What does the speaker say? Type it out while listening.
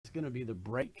going to be the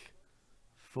break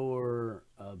for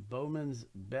Bowman's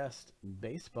Best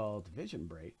Baseball Division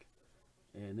break.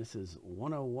 And this is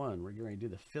 101. We're going to do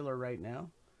the filler right now.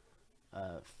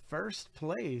 First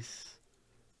place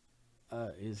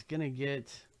is going to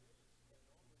get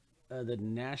the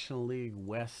National League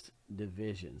West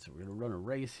Division. So we're going to run a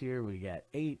race here. We got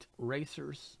 8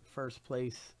 racers. First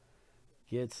place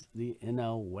gets the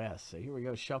NL West. So here we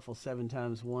go. Shuffle 7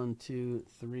 times. 1, 2,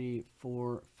 3,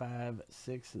 4, 5,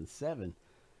 6, and 7.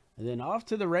 And then off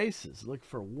to the races. Look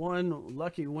for one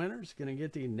lucky winner. Is going to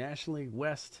get the National League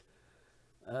West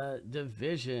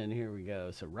division. Here we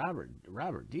go. So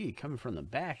Robert D coming from the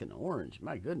back in the orange.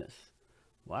 My goodness.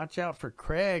 Watch out for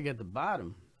Craig at the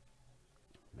bottom.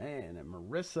 Man, and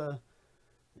Marissa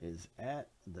is at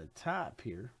the top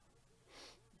here.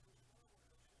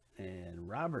 And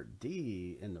Robert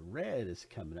D in the red is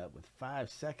coming up with 5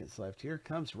 seconds left. Here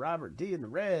comes Robert D in the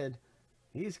red.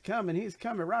 He's coming. He's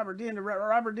coming. Robert D in the red.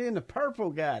 Robert D in the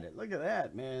purple got it. Look at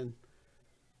that, man.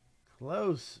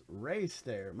 Close race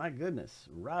there. My goodness.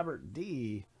 Robert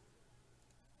D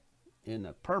in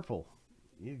the purple.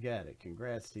 You got it.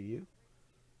 Congrats to you.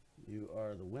 You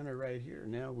are the winner right here.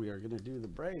 Now we are going to do the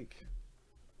break.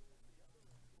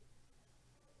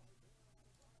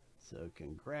 So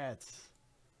congrats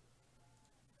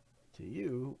to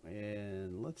you.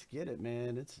 And let's get it,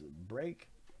 man. It's break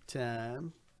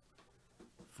time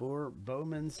for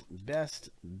Bowman's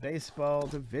Best Baseball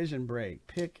Division break.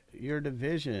 Pick your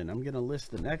division. I'm going to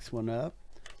list the next one up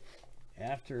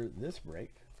after this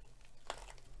break.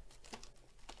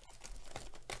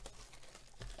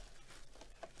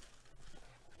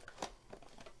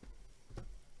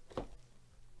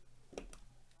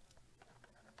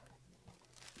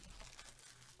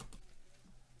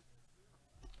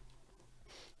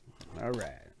 All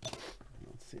right.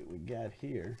 Let's see what we got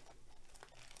here.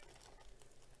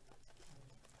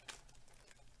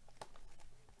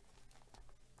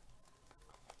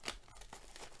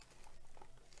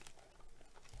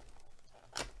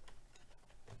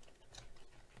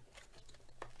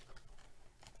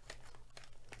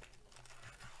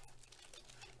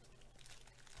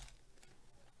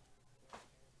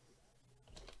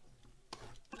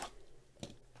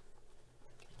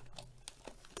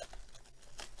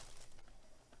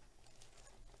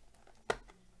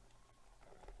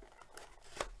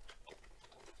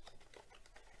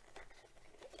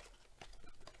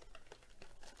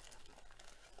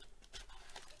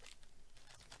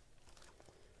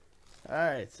 All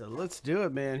right, so let's do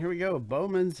it, man. Here we go.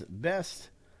 Bowman's Best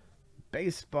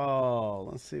Baseball.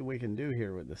 Let's see what we can do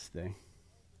here with this thing.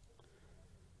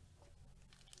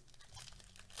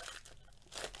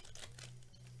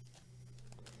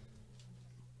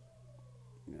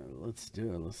 Let's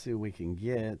do it. Let's see what we can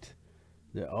get.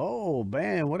 Oh,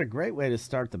 man, what a great way to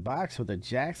start the box with a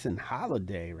Jackson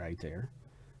Holiday right there.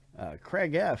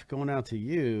 Craig F. going out to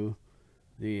you,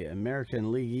 the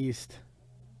American League East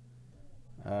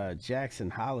Jackson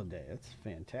Holiday. That's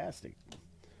fantastic.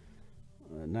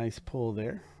 Nice pull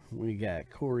there. We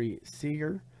got Corey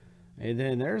Seager. And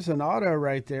then there's an auto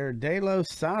right there. De Los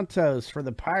Santos for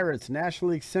the Pirates.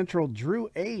 National League Central, Drew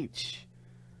H.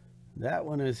 That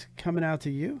one is coming out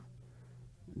to you.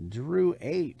 Drew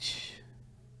H.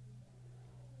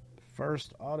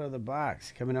 First auto of the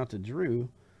box coming out to Drew.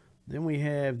 Then we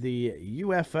have the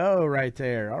UFO right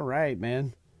there. All right,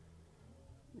 man.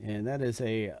 And that is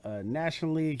a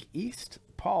National League East.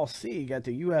 Paul C. got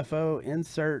the UFO.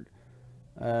 Insert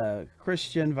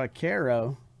Christian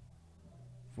Vaquero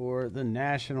for the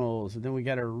Nationals. And then we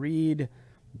got a Reed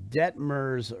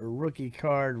Detmers rookie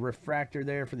card refractor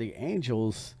there for the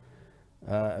Angels.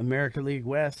 American League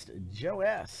West. Joe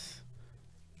S.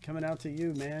 coming out to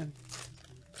you, man.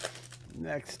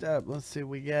 Next up, let's see what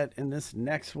we got in this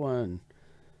next one.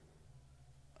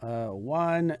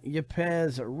 Juan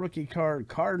Yepez rookie card,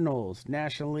 Cardinals,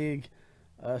 National League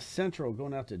Central,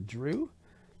 going out to Drew.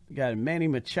 We got Manny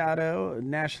Machado,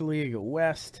 National League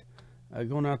West,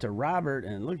 going out to Robert.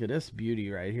 And look at this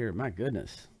beauty right here. My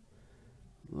goodness.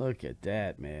 Look at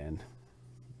that, man.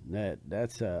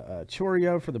 That's a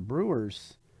Choreo for the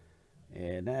Brewers.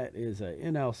 And that is a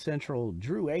NL Central,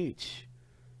 Drew H.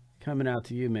 coming out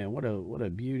to you, man. What a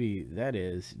beauty that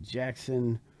is.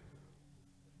 Jackson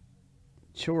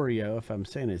Choreo, if I'm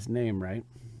saying his name right.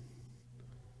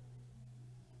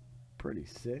 Pretty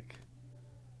sick.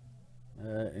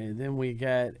 And then we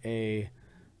got a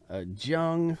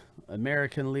Jung,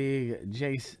 American League,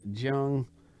 Jace Jung,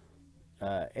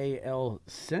 AL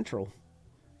Central,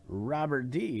 Robert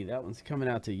D. That one's coming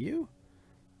out to you.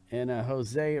 And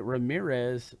Jose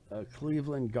Ramirez,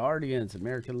 Cleveland Guardians,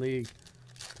 American League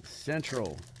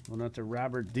Central, going out to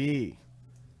Robert D.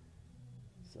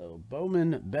 So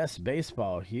Bowman Best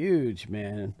Baseball, huge,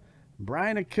 man.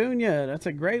 Brian Acuna, that's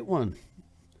a great one.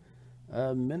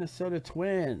 Minnesota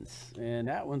Twins, and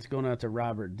that one's going out to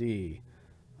Robert D.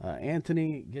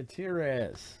 Anthony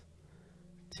Gutierrez,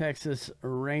 Texas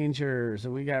Rangers,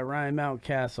 and we got Ryan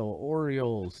Mountcastle,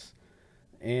 Orioles,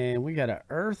 and we got an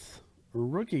Earth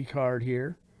rookie card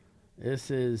here.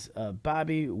 This is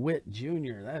Bobby Witt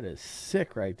Jr. That is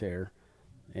sick right there.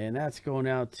 And that's going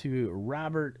out to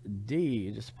Robert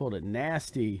D. Just pulled a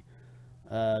nasty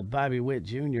Bobby Witt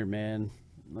Jr., man.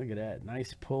 Look at that.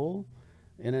 Nice pull.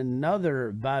 And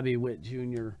another Bobby Witt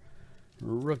Jr.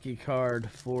 rookie card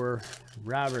for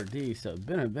Robert D. So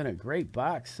been a great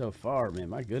box so far, man.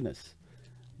 My goodness.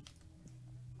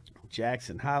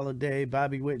 Jackson Holiday,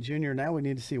 Bobby Witt Jr. Now we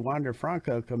need to see Wander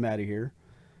Franco come out of here.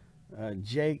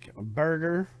 Jake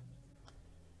Berger,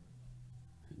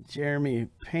 Jeremy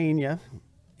Pena,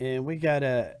 and we got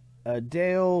a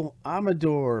Dale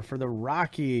Amador for the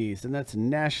Rockies, and that's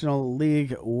National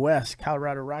League West.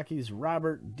 Colorado Rockies,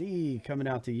 Robert D. coming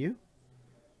out to you.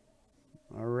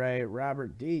 All right,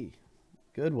 Robert D.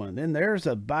 Good one. Then there's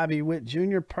a Bobby Witt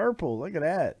Jr. purple. Look at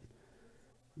that.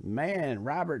 Man,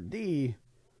 Robert D.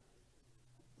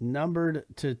 numbered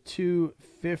to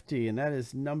 250, and that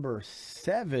is number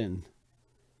 7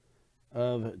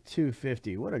 of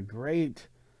 250. What a great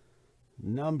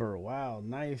number. Wow,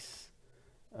 nice.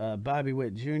 Bobby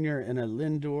Witt Jr. and a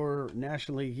Lindor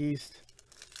National League East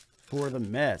for the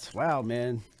Mets. Wow,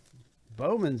 man.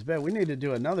 Bowman's bet. We need to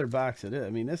do another box of it. I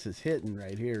mean, this is hitting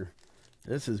right here.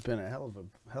 This has been a hell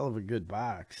of a good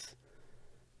box.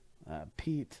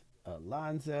 Pete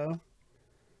Alonso.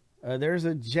 There's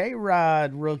a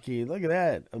J-Rod rookie. Look at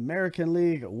that. American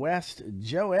League West,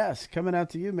 Joe S. coming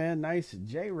out to you, man. Nice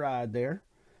J-Rod there.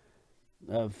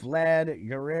 Vlad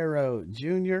Guerrero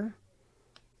Jr.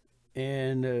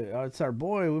 And it's our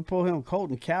boy. We pull him,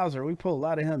 Colton Cowser. We pull a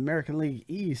lot of him. American League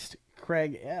East,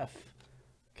 Craig F.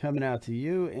 coming out to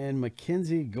you. And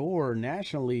Mackenzie Gore,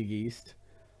 National League East.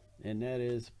 And that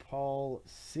is Paul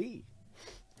C.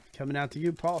 coming out to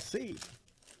you, Paul C.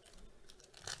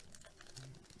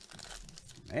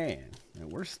 Man,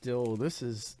 we're still,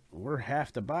 we're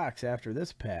half the box after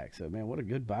this pack. So, man, what a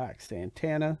good box.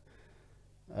 Santana,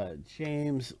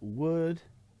 James Wood,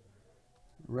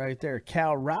 right there.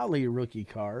 Cal Raleigh rookie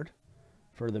card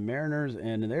for the Mariners.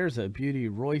 And there's a beauty,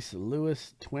 Royce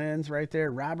Lewis Twins right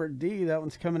there. Robert D., that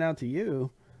one's coming out to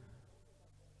you.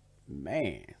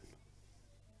 Man.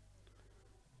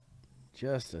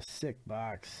 Just a sick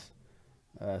box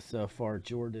so far.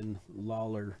 Jordan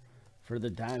Lawler for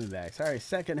the Diamondbacks. All right,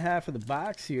 second half of the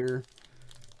box here.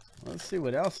 Let's see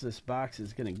what else this box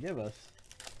is going to give us.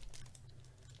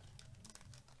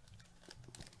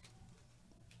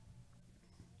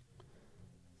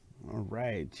 All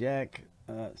right, Jack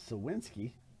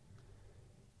Sawinski,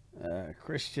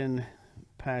 Christian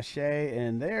Pache,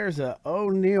 and there's a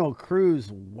O'Neal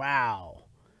Cruz. Wow,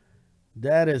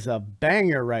 that is a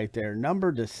banger right there.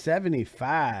 Numbered to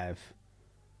 75.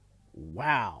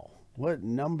 Wow. What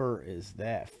number is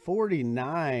that?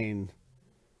 49.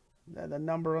 Is that the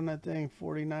number on that thing?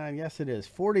 49. Yes, it is.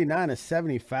 49 to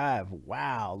 75.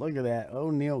 Wow. Look at that.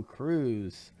 O'Neal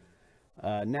Cruz.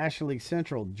 National League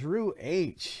Central. Drew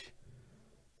H.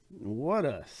 What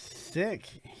a sick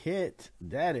hit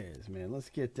that is, man. Let's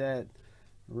get that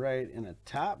right in a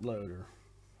top loader.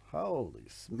 Holy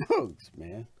smokes,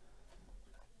 man.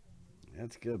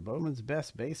 That's good. Bowman's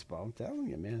Best Baseball. I'm telling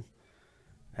you, man.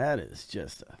 That is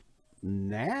just a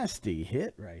nasty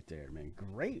hit right there, man.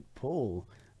 Great pull.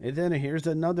 And then here's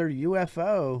another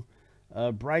UFO.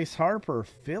 Bryce Harper,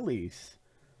 Phillies.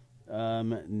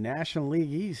 National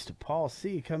League East, Paul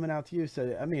C. coming out to you.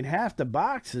 So, I mean, half the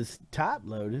box is top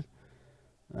loaded.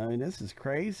 I mean, this is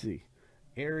crazy.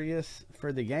 Arias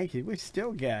for the Yankees. We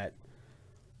still got,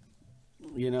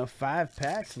 5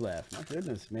 packs left. My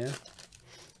goodness, man.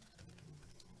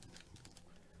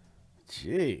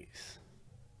 Jeez.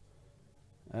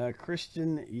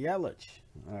 Christian Yelich.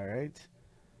 All right.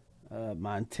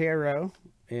 Montero.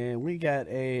 And we got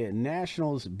a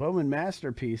Nationals Bowman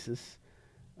Masterpieces.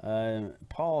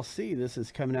 Paul C. This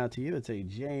is coming out to you. It's a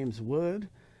James Wood.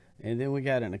 And then we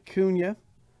got an Acuna.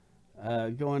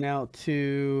 Going out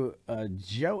to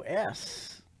Joe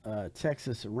S.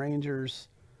 Texas Rangers.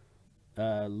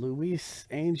 Luis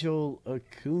Angel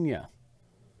Acuna.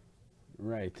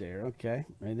 Right there. Okay.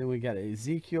 And then we got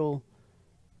Ezekiel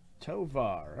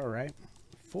Tovar. All right.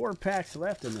 4 packs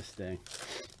left in this thing.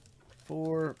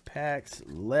 4 packs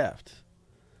left.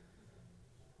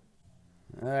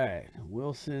 All right.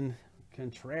 Wilson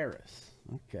Contreras.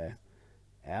 Okay.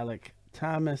 Alec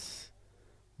Thomas.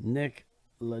 Nick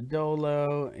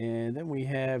Lodolo, and then we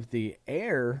have the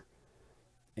Air,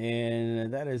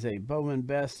 and that is a Bowman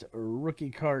Best rookie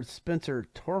card, Spencer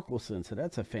Torkelson. So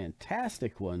that's a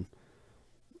fantastic one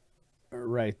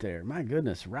right there. My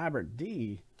goodness, Robert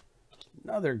D.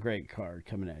 Another great card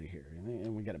coming out of here.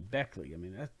 And we got a Beckley. I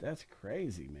mean, that's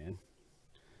crazy, man.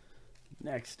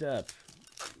 Next up.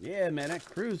 Yeah, man, that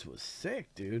Cruz was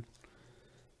sick, dude.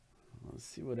 Let's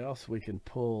see what else we can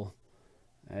pull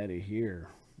out of here.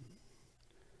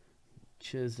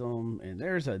 Chisholm. And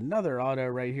there's another auto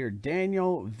right here.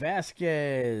 Daniel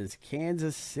Vasquez,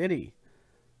 Kansas City.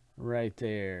 Right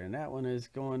there. And that one is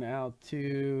going out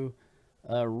to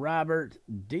Robert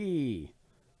D.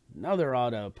 Another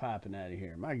auto popping out of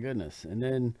here. My goodness. And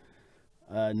then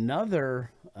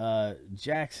another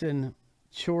Jackson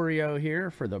Chorio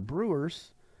here for the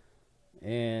Brewers.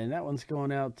 And that one's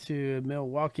going out to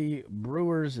Milwaukee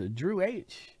Brewers, Drew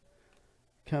H.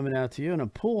 Coming out to you. And a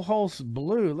Pujols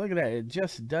blue. Look at that. It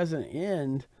just doesn't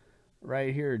end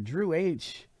right here. Drew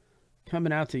H.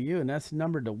 coming out to you. And that's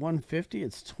numbered to 150.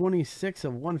 It's 26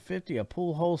 of 150. A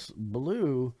Pujols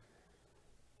blue.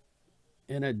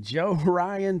 And a Joe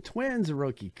Ryan Twins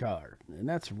rookie card. And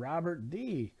that's Robert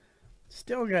D.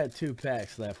 Still got 2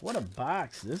 packs left. What a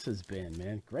box this has been,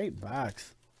 man. Great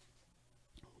box.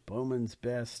 Bowman's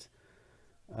Best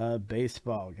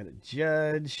Baseball. Got a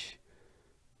Judge.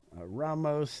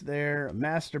 Ramos there.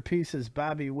 Masterpieces,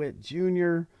 Bobby Witt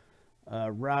Jr.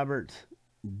 Robert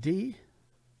D.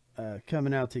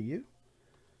 Coming out to you.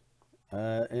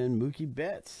 And Mookie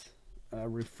Betts.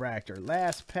 Refractor.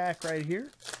 Last pack right here.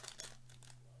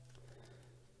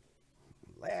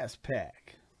 Last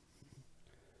pack.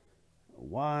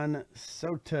 Juan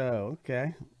Soto.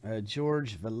 Okay.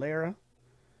 George Valera.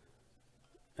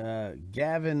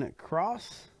 Gavin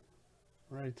Cross.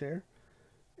 Right there.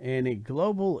 And a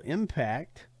Global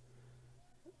Impact.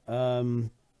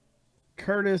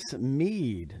 Curtis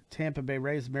Mead. Tampa Bay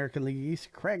Rays, American League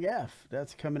East. Craig F.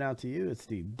 That's coming out to you. It's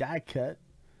the die cut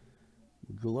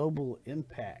Global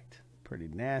Impact. Pretty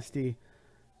nasty.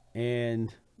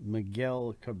 And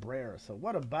Miguel Cabrera. So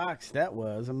what a box that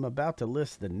was. I'm about to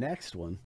list the next one.